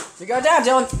 You go down,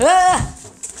 Dylan. Ah!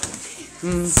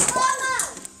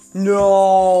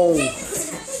 No.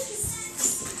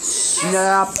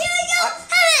 Snap.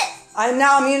 I'm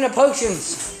now immune to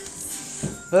potions.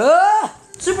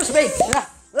 Super speed.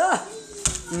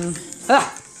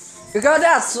 You go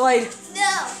down, Slade.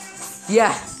 No.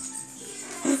 Yeah.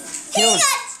 Kill it.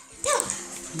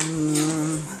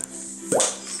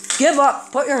 Give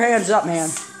up. Put your hands up, man.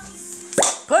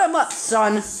 Put them up,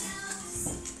 son.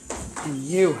 And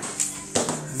you.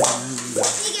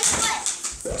 See, guess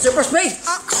what? Super speed.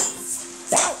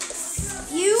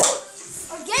 You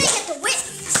are getting at the whip.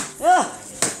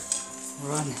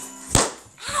 Run.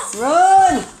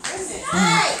 Run.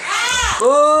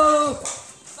 Oh.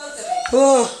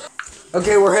 Oh.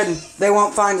 Okay, we're hidden. They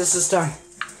won't find us this time.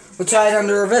 We'll hide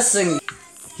under this thing.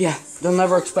 Yeah, they'll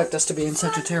never expect us to be in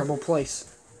such a terrible place.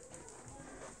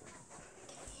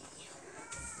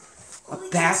 A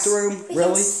bathroom?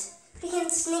 Really? We can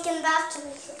sneak in the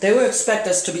bathroom. They would expect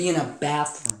us to be in a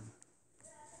bathroom.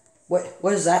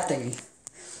 What is that thingy?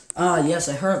 Ah, yes,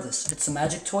 I heard of this. It's a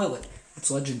magic toilet. It's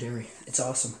legendary. It's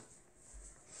awesome.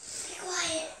 Be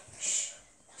quiet. Shh.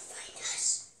 They'll find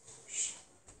us. Shh.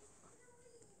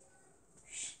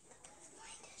 Shh. They'll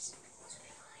find us. So be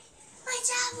quiet. My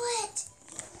tablet.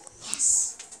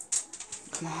 Yes.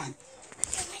 Come on. I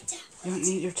got my tablet. You don't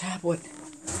need your tablet.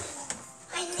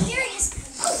 I'm nearest.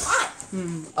 Oh, hi.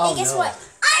 Oh, Hey, guess no. what?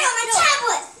 I got my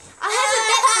tablet. I have a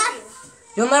bet for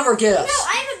you. You'll never get us. No,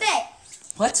 I have a bet.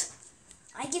 What?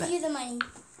 I give you the money.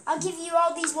 I'll give you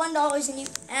all these $1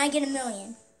 and I get $1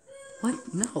 million. What?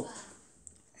 No.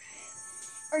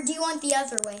 Or do you want the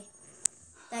other way?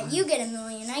 That you get $1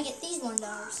 million, I get these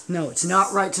 $1. No, it's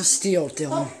not right to steal, Dylan.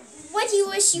 Well, what do you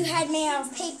wish you had made out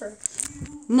of paper?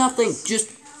 Nothing. Just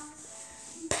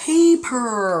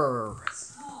paper.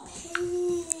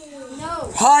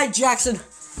 No. Hide, Jackson.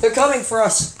 They're coming for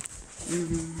us.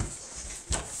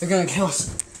 They're gonna kill us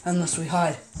unless we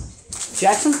hide.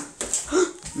 Jackson?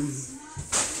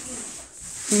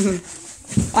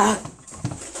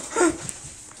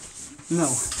 No.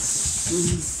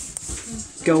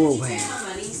 Go away.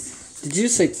 Did you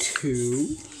say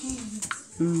 2?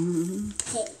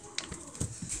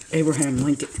 Abraham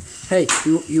Lincoln. Hey,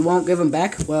 you won't give him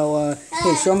back? Well,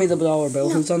 hey, show me the dollar bill.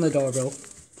 No. Who's on the dollar bill?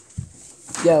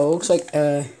 Yeah, it looks like,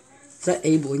 is that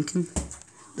Abe Lincoln?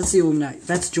 Let's see Illuminati.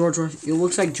 That's George. It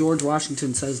looks like George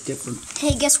Washington says different.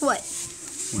 Hey, guess what?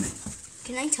 What?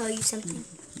 Can I tell you something?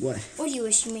 What? What do you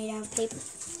wish you made out of paper?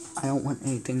 I don't want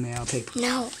anything made out of paper.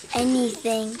 No,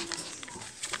 anything.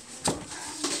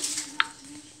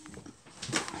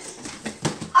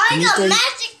 I got Anything?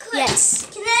 magic clips. Yes.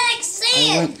 Kinetic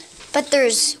sand. But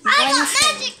there's I one got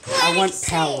thing. magic I clips. want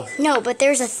power. No, but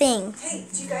there's a thing. Hey,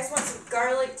 do you guys want some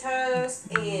garlic toast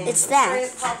and It's that.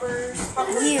 shrimp poppers?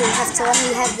 You have to let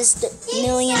me have this $1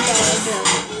 million bill.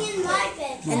 In my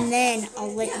bed. And then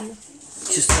I'll let you.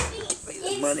 Just give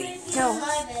me the money. No.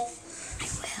 My bed.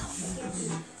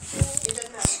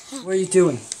 What are you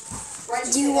doing?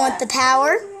 Do you want the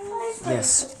power?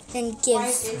 Yes. Then give.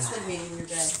 It's for me in your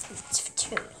bed. It's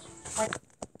for 2.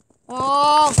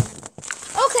 Oh.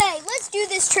 Okay, let's do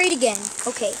this trade again.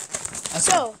 Okay.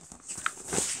 So,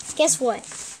 guess what?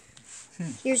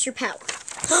 Here's your power.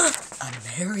 I'm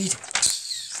married.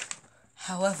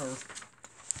 However,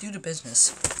 due to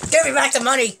business, give me back the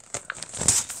money.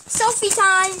 Selfie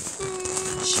time.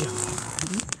 John,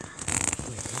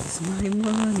 where's my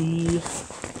money?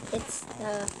 It's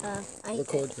I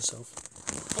Record yourself.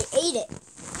 ate it.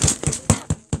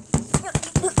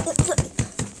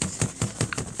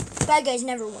 Bad guys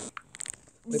never win. Wait,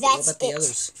 but That's what about the it.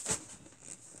 others?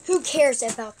 Who cares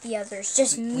about the others?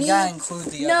 Just We me. gotta include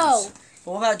the No. others.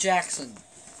 But what about Jackson?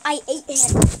 I ate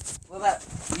him. What about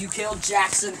you killed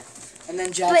Jackson and then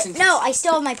But Jackson? no, I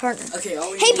still have my partner. Okay,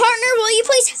 all we Hey, need, partner, will you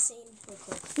please?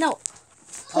 No.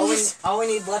 Please. all we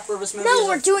need left for this movie. No, is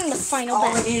we're doing the final all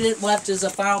we battle. need left is a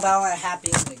final battle and a happy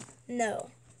ending. No.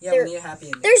 Yeah, There- we need a happy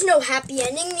ending. There's no happy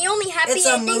ending. The only happy It's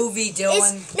a ending movie,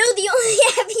 Dylan. is no. The only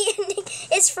happy ending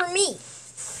is for me.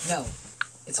 No,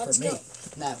 it's Let's for me. go.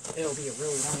 No, it'll be a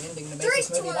really long ending to make 3, this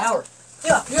movie 2, an hour.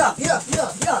 Yeah.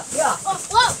 Oh,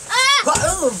 whoa!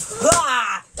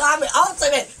 Ah! I'm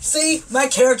ultimate. See, my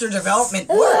character development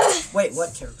worked. Wait,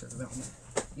 what character development?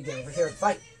 You get over here and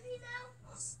fight.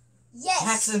 Yes.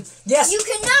 Jackson, yes. You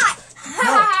cannot.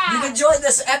 No, you can join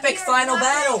this epic final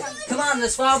battle. Come on,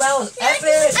 this final battle is epic.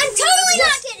 I'm totally Yes,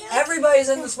 not kidding. everybody's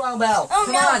in this final battle. Oh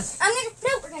Come no. on.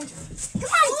 We're gonna. Come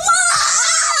on.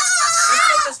 Let's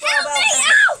make this final battle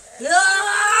epic.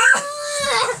 Ah!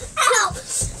 Ow.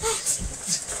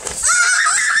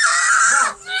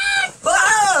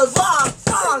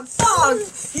 Bong!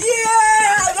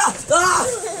 Yeah! Ah!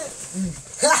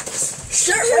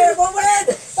 Sure, man, we'll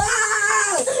win!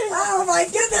 Ah! Oh my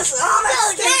goodness! Oh, Go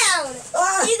that down.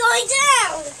 ah! You're going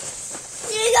down.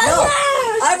 You're going No,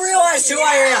 down. I realized who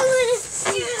I am.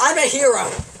 I'm a hero.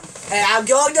 And I'm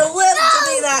going to live to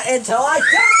be that until I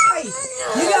die!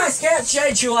 You guys can't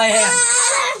change who I am.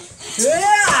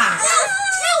 Yeah!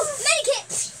 No,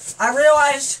 medikit. I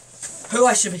realized who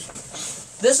I should be.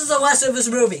 This is the lesson of this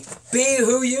movie. Be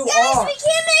who you Guys, are. we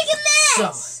can't make a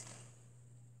mess.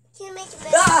 So. Can't make a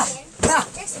mess. Ah! again. Ha!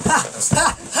 Ha! Ha!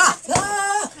 Ha!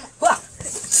 Ha! Ha!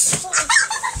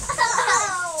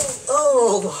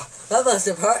 Oh, that must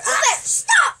have hurt. Ah!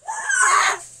 Stop!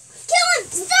 Kill him!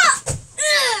 Stop!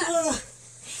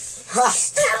 Ha!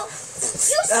 Stop!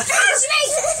 You scared me!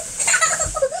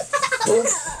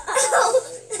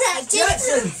 I did it.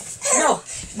 Jackson! No,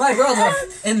 my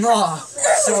brother-in-law,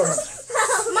 sort of.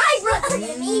 My brother,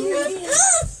 you mean?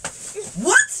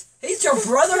 What? He's your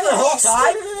brother the whole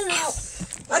time?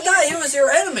 I thought he was your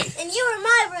enemy. And you were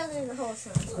my brother the whole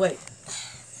time. Wait.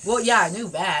 Well, yeah, I knew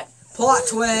that. Plot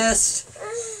twist.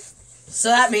 So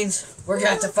that means we're gonna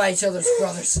have to fight each other's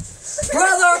brothers.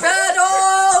 Brother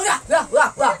battle! Yeah, yeah,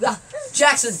 yeah, yeah.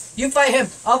 Jackson, you fight him.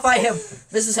 I'll fight him.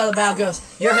 This is how the battle goes.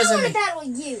 You're his I want enemy. to battle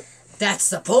you. That's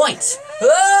the point.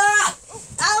 Ah!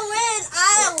 I'll win.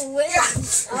 I'll win.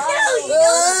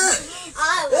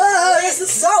 This is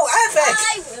so epic.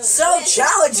 So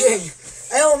challenging.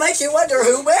 And it'll make you wonder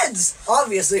who wins.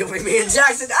 Obviously, it'll be me and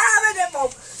Jackson. I'm a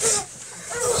nipple.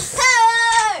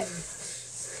 Power!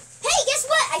 Hey, guess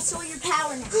what? I saw your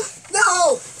power now.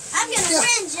 No! I'm gonna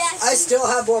win, Jackson. I still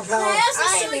have more power. I also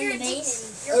I saw your demon.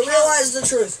 realize the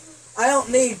truth. I don't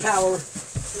need power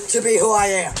to be who I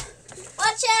am.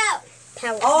 Watch out.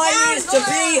 Power. All I need is to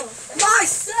be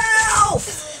myself!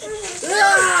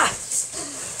 Ah!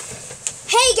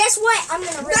 Hey, guess what? I'm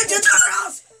gonna rip Ninja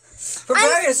Turtles!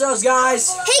 Prepare yourselves, guys.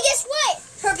 Hey, guess what?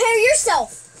 Prepare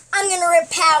yourself. I'm gonna rip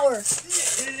power.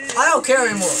 I don't care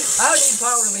anymore. I don't need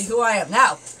power to be who I am.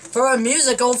 Now, for a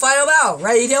musical final battle.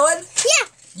 Ready, Dylan? Yeah.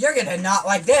 You're gonna not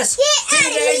like this. Get out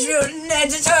of Teenage here. Mutant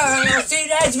Ninja Turtles!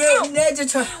 Teenage Mutant Ninja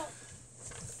Turtles!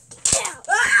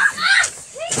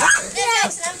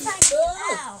 Jackson, I'm trying to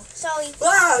ow. Sorry.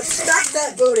 Wow, smack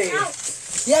that booty!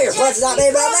 Yeah, your butt's not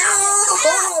made by now!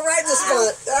 Oh, right in the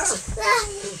spot!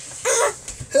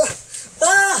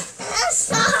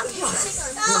 Stop.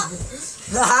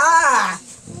 Ah!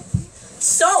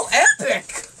 So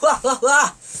epic! Ha ha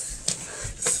ha!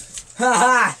 Ha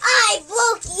ha! I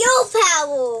broke your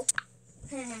power.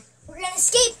 We're gonna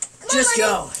escape. Come Just on,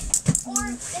 go.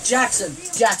 Or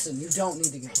Jackson, you don't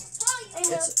need to go. I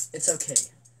know. It's okay.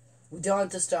 We don't have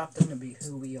to stop them to be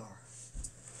who we are.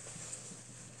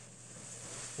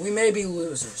 We may be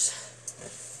losers,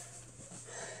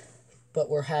 but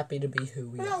we're happy to be who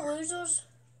we We're not are. losers.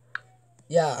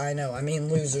 Yeah, I know. I mean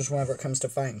losers whenever it comes to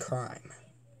fighting crime.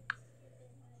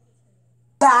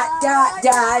 These are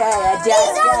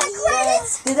the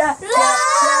credits. These are the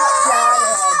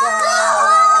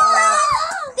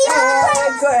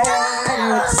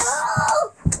credits.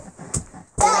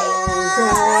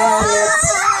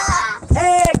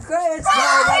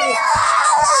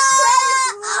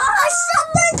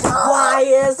 Why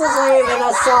is this even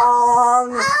a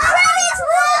song? Credits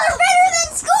are better than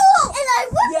school. And I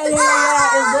Yeah.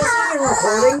 Is this even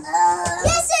recording?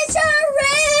 Yes, it's a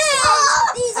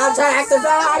red. Attack the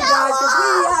bad guys, 'cause we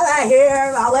are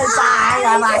here all inside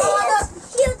of my head.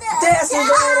 This is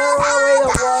literally the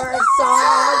worst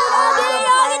song of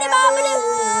the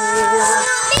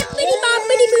planet.